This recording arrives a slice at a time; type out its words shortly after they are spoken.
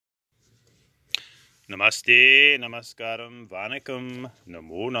Namaste, Namaskaram, Vanakkam,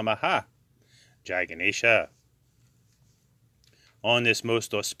 Namo Namaha, Jai Ganesha. On this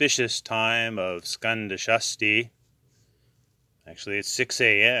most auspicious time of Skanda Shasti, actually it's 6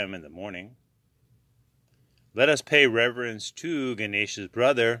 a.m. in the morning, let us pay reverence to Ganesha's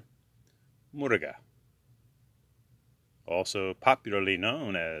brother, Muruga, also popularly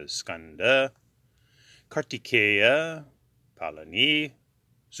known as Skanda, Kartikeya, Palani,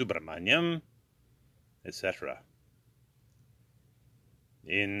 Subramanyam, etc.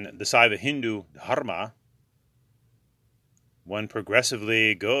 In the Saiva Hindu Dharma, one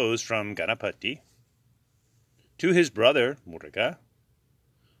progressively goes from Ganapati to his brother Muruga,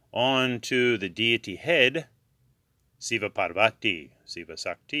 on to the deity head Siva Parvati, Siva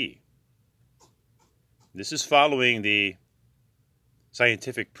Sakti. This is following the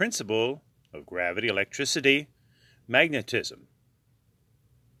scientific principle of gravity, electricity, magnetism.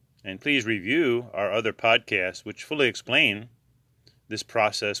 And please review our other podcasts which fully explain this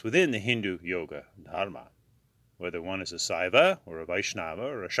process within the Hindu Yoga Dharma, whether one is a Saiva or a Vaishnava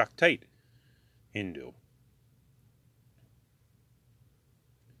or a Shaktite Hindu.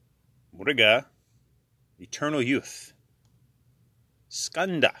 Muruga, eternal youth.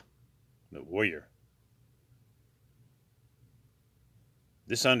 Skanda, the warrior.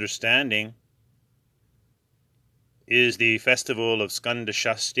 This understanding is the festival of Skanda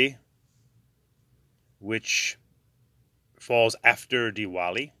Shasti, which falls after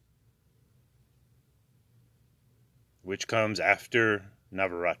Diwali, which comes after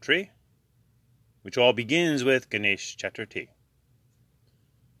Navaratri, which all begins with Ganesha Chaturthi.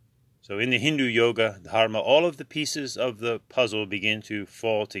 So in the Hindu Yoga Dharma, all of the pieces of the puzzle begin to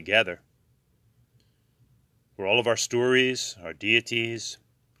fall together. For all of our stories, our deities,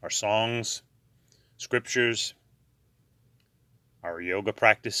 our songs, scriptures, our yoga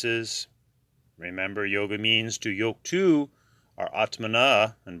practices. Remember, yoga means to yoke to our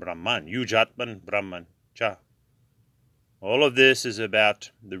Atmana and Brahman, Yujatman Brahman Cha. All of this is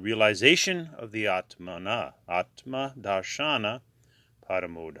about the realization of the Atmana, Atma Darshana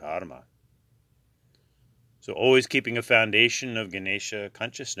Paramo Dharma. So always keeping a foundation of Ganesha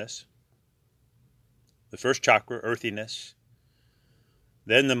consciousness. The first chakra, earthiness.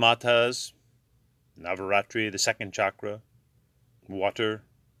 Then the matas, Navaratri, the second chakra, water,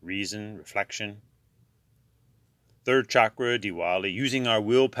 reason, reflection. Third chakra, Diwali, using our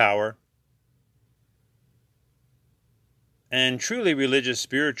willpower. And truly religious,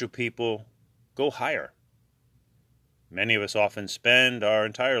 spiritual people go higher. Many of us often spend our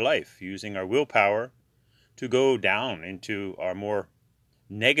entire life using our willpower to go down into our more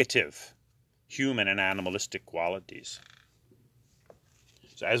negative human and animalistic qualities.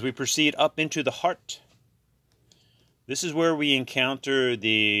 So as we proceed up into the heart, this is where we encounter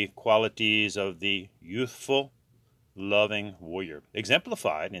the qualities of the youthful, loving warrior,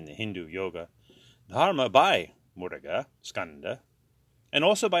 exemplified in the Hindu Yoga Dharma by Muruga, Skanda, and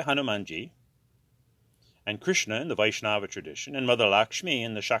also by Hanumanji, and Krishna in the Vaishnava tradition, and Mother Lakshmi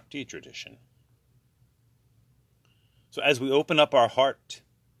in the Shakti tradition. So as we open up our heart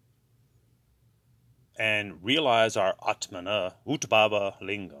and realize our Atmana, Utbhava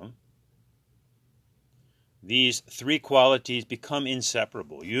Lingam, these three qualities become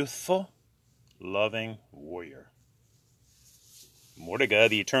inseparable. Youthful, loving warrior. Muruga,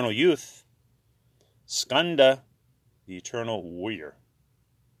 the eternal youth. Skanda, the eternal warrior.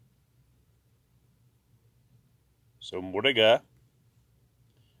 So Muruga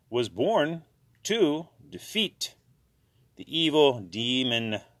was born to defeat the evil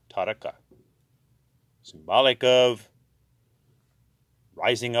demon Taraka, symbolic of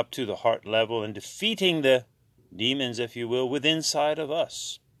rising up to the heart level and defeating the demons, if you will, within inside of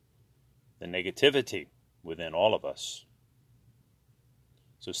us, the negativity within all of us.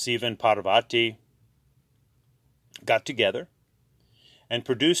 So Siva and Parvati got together and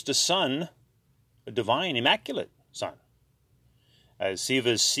produced a son, a divine, immaculate son. As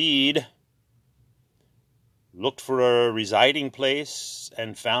Siva's seed looked for a residing place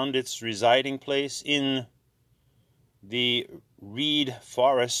and found its residing place in the reed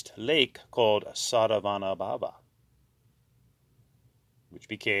forest lake called Saravana Bhava, which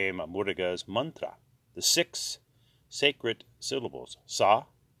became Muruga's mantra, the 6 sacred syllables, Sa,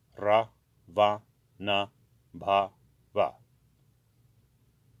 Ra, Va, Na, Bha, Va.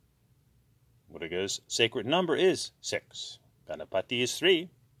 Muruga's sacred number is 6. Ganapati is 3.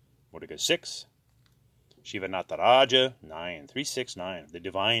 Muruga 6. Shiva Nataraja 9. 3, 6, 9. The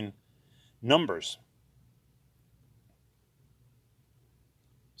divine numbers.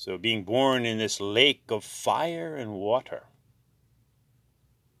 So being born in this lake of fire and water,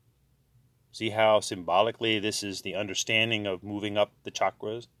 See how symbolically this is the understanding of moving up the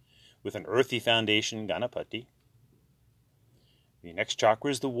chakras with an earthy foundation, Ganapati. The next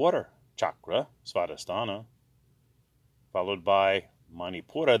chakra is the water chakra, Svadhisthana, followed by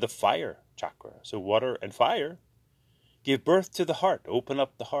Manipura, the fire chakra. So water and fire give birth to the heart, open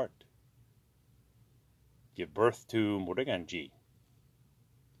up the heart. Give birth to Muruganji,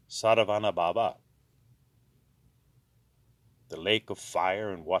 Sadhavana Baba, the lake of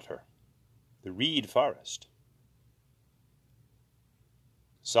fire and water, the reed forest.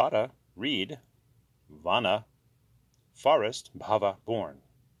 Sada, reed, Vana, forest, Bhava, born.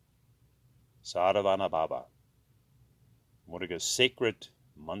 Sadhavana Baba, Muruga's sacred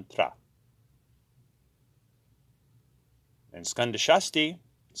mantra. And Skanda Shasti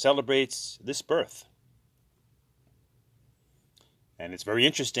celebrates this birth. And it's very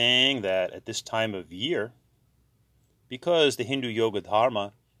interesting that at this time of year, because the Hindu Yoga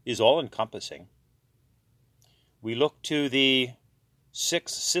Dharma is all-encompassing, we look to the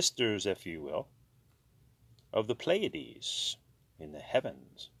 6 sisters, if you will, of the Pleiades in the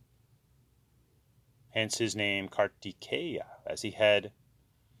heavens. Hence his name Kartikeya, as he had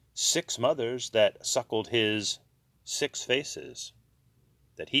 6 mothers that suckled his 6 faces,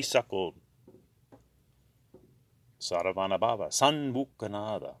 that he suckled. Saravana Baba,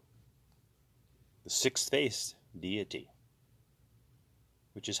 Sanmukanada, the 6th-faced deity,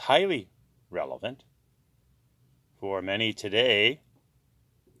 which is highly relevant, for many today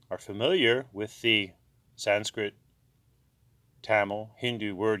are familiar with the Sanskrit, Tamil,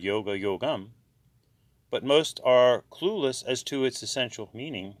 Hindu word yoga, yogam, but most are clueless as to its essential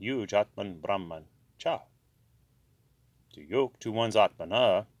meaning, Yuj Atman Brahman Cha, to yoke to one's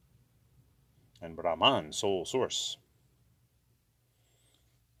Atmana and Brahman, soul source.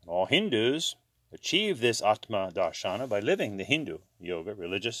 All Hindus achieve this Atma Darshana by living the Hindu yoga,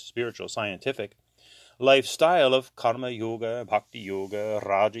 religious, spiritual, scientific lifestyle of Karma Yoga, Bhakti Yoga,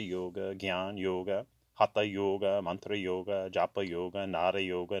 Raja Yoga, Gyan Yoga, Hatha Yoga, Mantra Yoga, Japa Yoga, Nada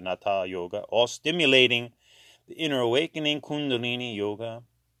Yoga, Natha Yoga, all stimulating the inner awakening, Kundalini Yoga,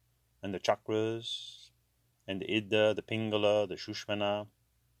 and the chakras, and the Ida, the Pingala, the Shushmana.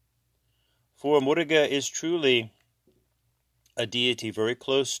 For Muruga is truly a deity very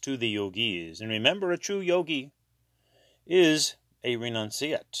close to the yogis. And remember, a true yogi is a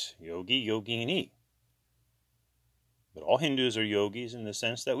renunciate, yogi, yogini. But all Hindus are yogis in the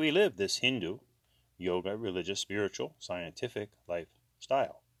sense that we live this Hindu yoga, religious, spiritual, scientific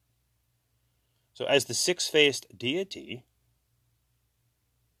lifestyle. So as the 6th-faced deity,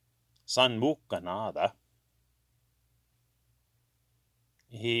 Sanmukanada,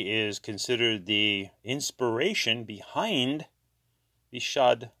 he is considered the inspiration behind the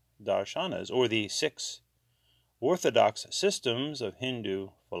Shad Darshanas, or the 6 orthodox systems of Hindu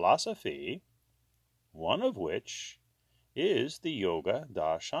philosophy, one of which is the Yoga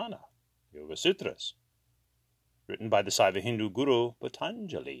Darshana, Yoga Sutras, written by the Saiva Hindu guru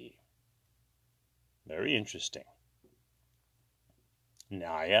Patanjali. Very interesting.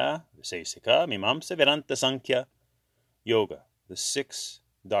 Nyaya, Visesika, Mimamsa, Vedanta, Sankhya, Yoga, the 6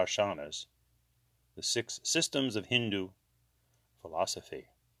 darshanas, the 6 systems of Hindu philosophy.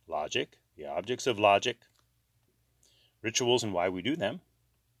 Logic, the objects of logic, rituals and why we do them,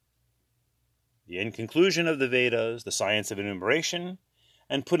 the end conclusion of the Vedas, the science of enumeration,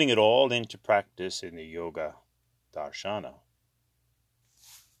 and putting it all into practice in the Yoga Darshana.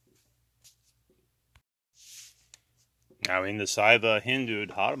 Now, in the Saiva Hindu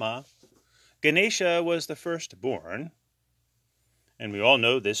Dharma, Ganesha was the firstborn, and we all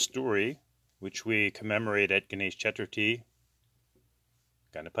know this story, which we commemorate at Ganesh Chaturthi.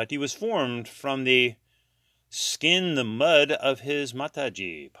 Ganapati was formed from the skin, the mud of his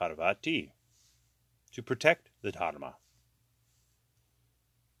Mataji, Parvati, to protect the Dharma.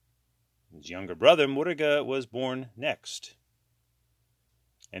 His younger brother, Muruga, was born next.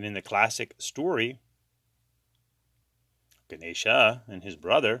 And in the classic story, Ganesha and his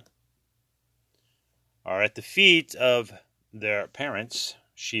brother are at the feet of their parents,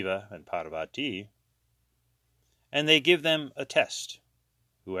 Shiva and Parvati, and they give them a test.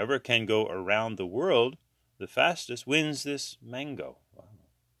 Whoever can go around the world the fastest wins this mango. Wow.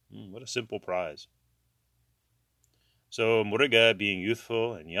 What a simple prize. So Muruga, being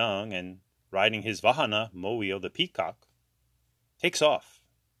youthful and young and riding his Vahana, Mowheel, the peacock, takes off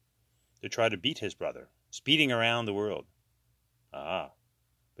to try to beat his brother, speeding around the world. But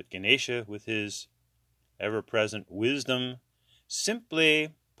Ganesha, with his ever-present wisdom,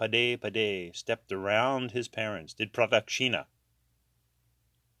 simply pade stepped around his parents, did pradakshina,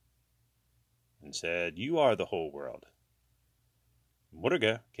 and said, "You are the whole world.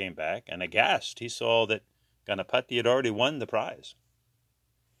 Muruga came back, and aghast, he saw that Ganapati had already won the prize.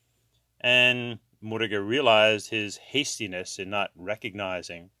 And Muruga realized his hastiness in not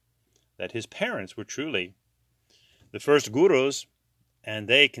recognizing that his parents were truly the first gurus, and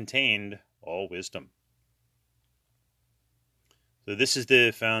they contained all wisdom. So this is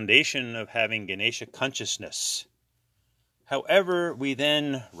the foundation of having Ganesha consciousness. However, we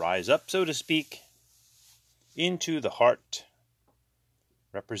then rise up, so to speak, into the heart,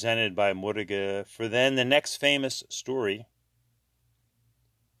 represented by Muruga, for then the next famous story,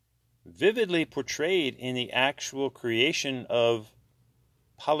 vividly portrayed in the actual creation of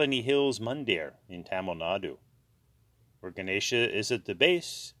Palani Hills Mandir in Tamil Nadu, where Ganesha is at the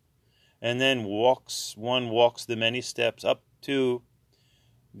base, and then one walks the many steps up to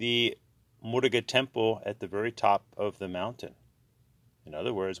the Muruga temple at the very top of the mountain. In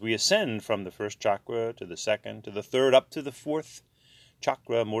other words, we ascend from the first chakra to the second, to the third, up to the fourth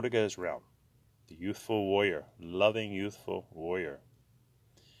chakra, Muruga's realm. The youthful warrior, loving youthful warrior.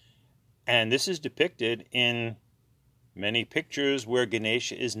 And this is depicted in many pictures where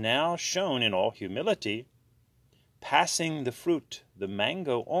Ganesha is now shown in all humility, passing the fruit, the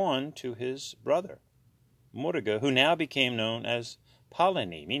mango, on to his brother, Muruga, who now became known as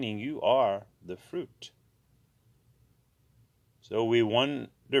Palani, meaning you are the fruit. So we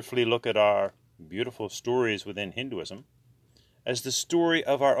wonderfully look at our beautiful stories within Hinduism as the story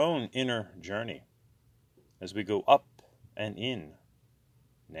of our own inner journey, as we go up and in,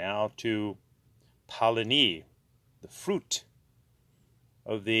 now to Palani, the fruit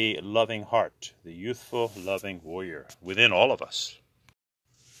of the loving heart, the youthful, loving warrior within all of us.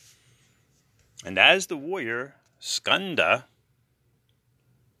 And as the warrior, Skanda,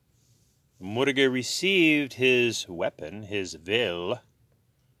 Muruga received his weapon, his veil,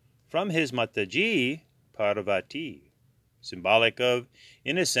 from his Mataji, Parvati, symbolic of,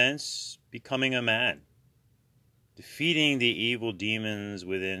 in a sense, becoming a man, defeating the evil demons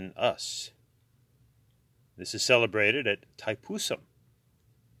within us. This is celebrated at Taipusam,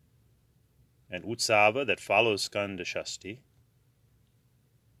 an Utsava that follows Skanda Shasti.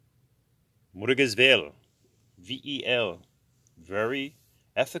 Muruga's veil, V-E-L, very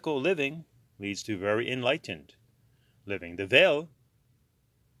ethical living leads to very enlightened living. The veil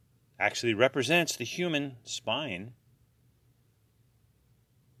actually represents the human spine,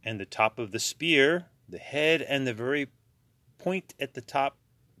 and the top of the spear, the head, and the very point at the top,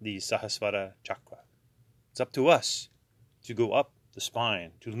 the Sahasrara chakra. It's up to us to go up the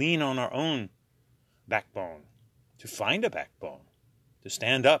spine, to lean on our own backbone, to find a backbone, to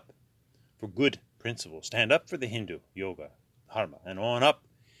stand up for good principles, stand up for the Hindu yoga, dharma, and on up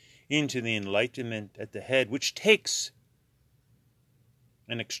into the enlightenment at the head, which takes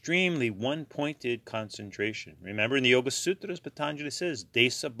an extremely one-pointed concentration. Remember in the Yoga Sutras, Patanjali says,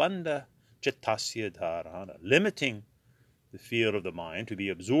 Desa Bandha Chittasya Dharana, limiting the field of the mind to be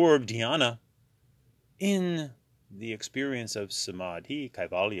absorbed, dhyana, in the experience of samadhi,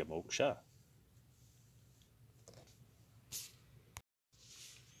 kaivalya, moksha.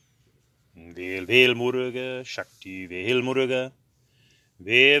 Vel Vel Muruga, Shakti Vel Muruga,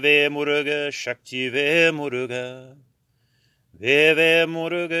 Ve Muruga, Shakti Ve Muruga, Ve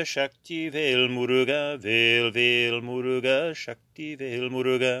Muruga, Shakti Vel Muruga, Vel Muruga, Shakti Vel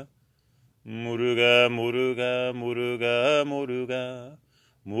Muruga, Muruga, Muruga, Muruga, Muruga,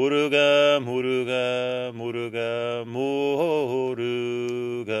 Muruga, Muruga, Muruga,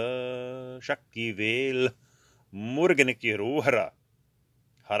 Muruga, Shakti Vel Muruga Nikki Hara.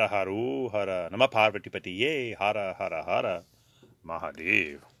 Hara Haru Hara Nama Parvati Patiye Hara Hara Hara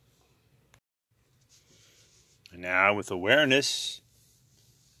Mahadev. And now with awareness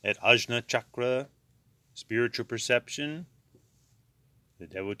at Ajna Chakra, spiritual perception, the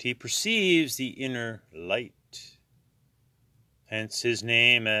devotee perceives the inner light. Hence his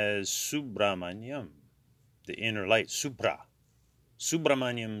name as Subramanyam, the inner light, Subra.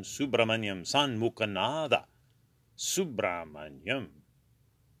 Subramanyam, Subramanyam, Sanmukhanada, Subramanyam.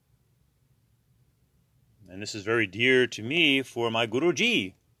 And this is very dear to me for my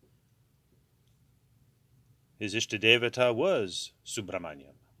Guruji. His Ishtadevata was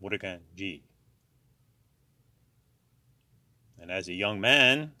Subramanyam, Murugan Ji. And as a young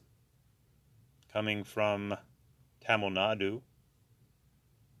man, coming from Tamil Nadu,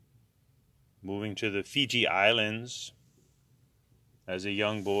 moving to the Fiji Islands, as a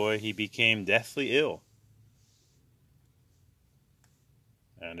young boy, he became deathly ill.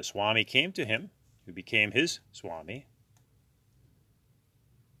 And a Swami came to him, who became his Swami,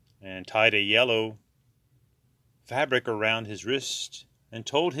 and tied a yellow fabric around his wrist and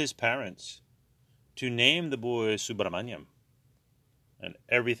told his parents to name the boy Subramanyam. and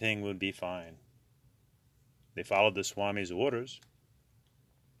everything would be fine. They followed the Swami's orders,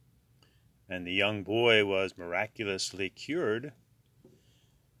 and the young boy was miraculously cured,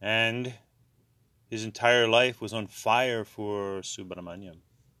 and his entire life was on fire for Subramanyam.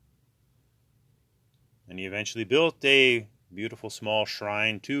 And he eventually built a beautiful small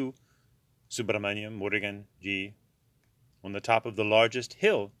shrine to Subramanyam Murugan Ji on the top of the largest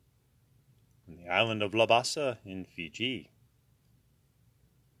hill on the island of Labasa in Fiji.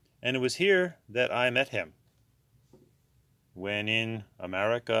 And it was here that I met him, when in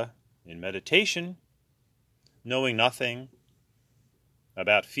America in meditation, knowing nothing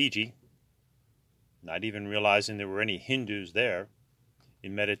about Fiji, not even realizing there were any Hindus there.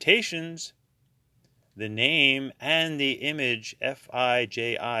 In meditations, the name and the image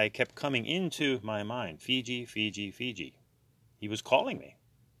Fiji kept coming into my mind. Fiji, Fiji, Fiji. He was calling me.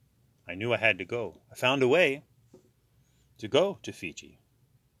 I knew I had to go. I found a way to go to Fiji.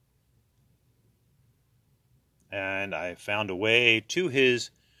 And I found a way to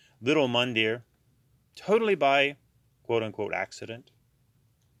his little mandir totally by quote-unquote accident.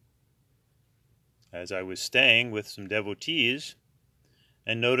 As I was staying with some devotees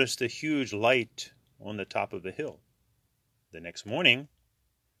and noticed a huge light on the top of the hill. The next morning,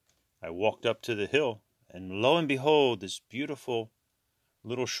 I walked up to the hill, and lo and behold, this beautiful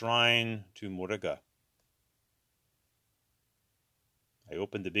little shrine to Muruga. I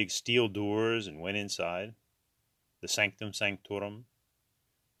opened the big steel doors and went inside, the sanctum sanctorum,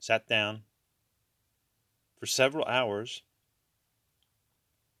 sat down for several hours,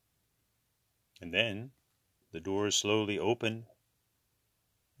 and then the doors slowly opened,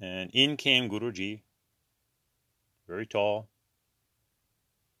 and in came Guruji, very tall.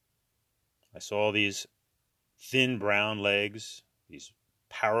 I saw these thin brown legs, these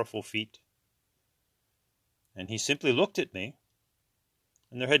powerful feet, and he simply looked at me,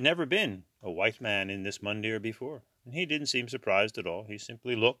 and there had never been a white man in this mandir before, and he didn't seem surprised at all. He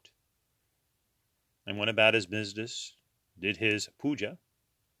simply looked and went about his business, did his puja,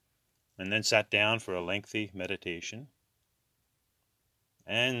 and then sat down for a lengthy meditation,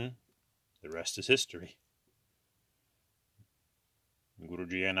 and the rest is history.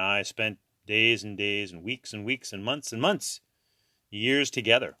 Guruji and I spent days and days and weeks and months, years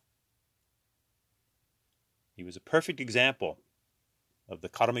together. He was a perfect example of the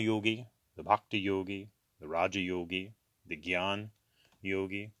karma yogi, the bhakti yogi, the raja yogi, the gyan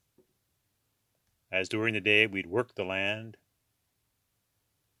yogi. As during the day we'd work the land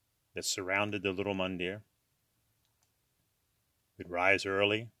that surrounded the little mandir. We'd rise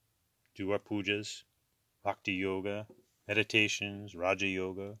early, do our pujas, bhakti yoga, meditations, raja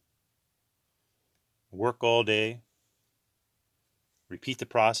yoga, work all day, repeat the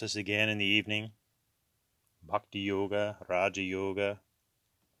process again in the evening, bhakti yoga, raja yoga,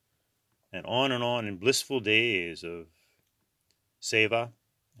 and on in blissful days of seva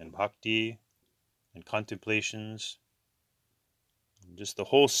and bhakti and contemplations. Just the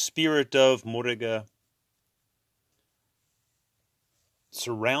whole spirit of Muruga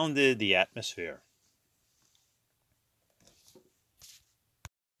surrounded the atmosphere.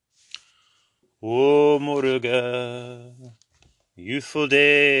 O Muruga, youthful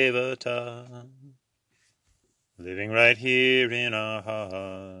devata, living right here in our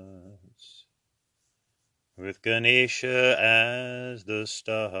hearts, with Ganesha as the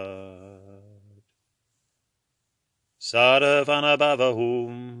start.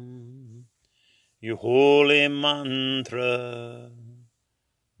 Saravanabhavahum, you holy mantra,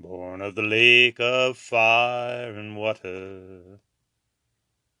 born of the lake of fire and water,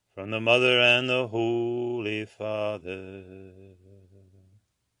 from the Mother and the Holy Father.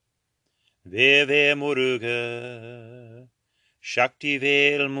 Veve Muruga, Shakti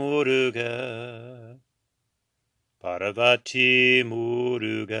Vel Muruga, Parvati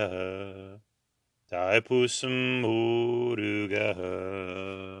Muruga, Taipusam Muruga.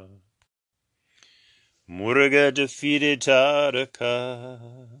 Muruga defeated Taraka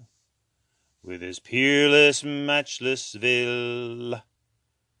with his peerless, matchless will,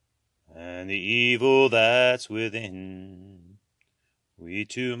 and the evil that's within, we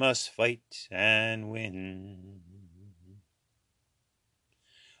too must fight and win.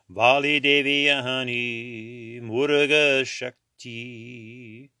 Vali Deviyani Muruga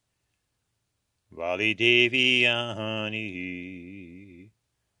Shakti, Vali Deviyani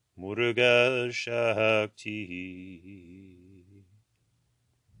Muruga Shakti.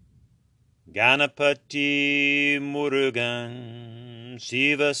 Ganapati Murugan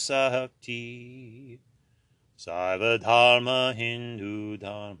Shiva Sakti, Saiva Dharma Hindu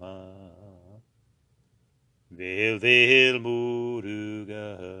Dharma, Vel Vel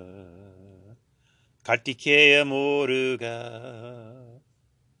Muruga, Kartikeya Muruga,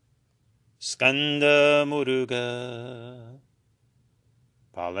 Skanda Muruga,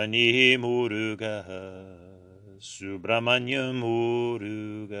 Palani Muruga, Subramanya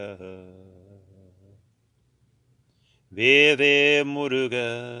Muruga, Veve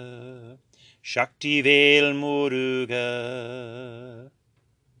Muruga, Shaktivel Muruga,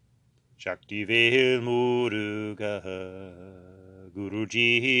 Shaktivel Muruga,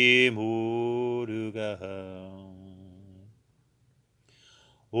 Guruji Muruga,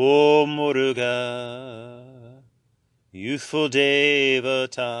 Om Muruga, youthful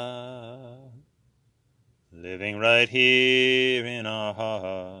Devata, living right here in our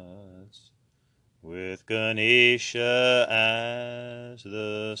hearts, with Ganesha as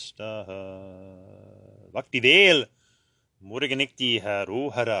the star. Bhaktivel Muruganikti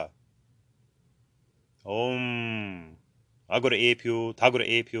Harohara. Om Agura Epyo, Tagura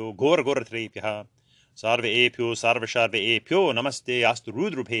Epyo, Gora Gora Trepyaha, Sarva Epyo, Sarva Sharva Epyo, Namaste Astu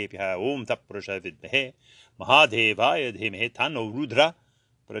Rudrupepyaha, Om Tapurasha Vidmehe, Mahadevaya Dhemehe, Tano Rudra,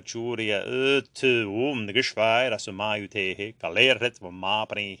 Prachurya Ut, Om Nagishvai Rasumayutehe, Kaler Retva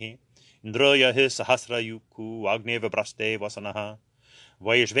Prehe, Indraya Sahasra Yuku, Agneva Braste Vasanaha,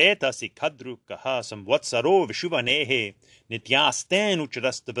 Vaishvetasi Kadrukaha Samvatsaro Vishuvanehe Nityasten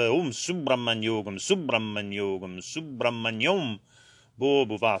Uchrastava Subramanyogam Subramanyogam Subramanyom Bo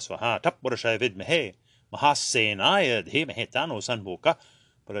Bhuvasvaha Tapurasha Vidmehe Mahasenaya Dhemehe Tano Sanboka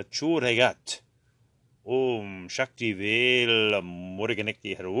Prachurayat Om Shakti Vel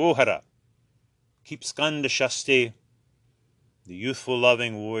Muruganekti Harohara. Keep Skanda Shasti, the youthful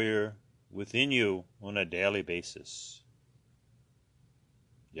loving warrior, within you on a daily basis.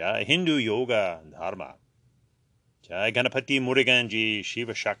 Jai Hindu Yoga and Dharma. Jai Ganapati Muruganji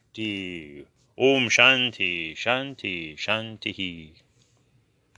Shiva Shakti. Om Shanti Shanti Shanti.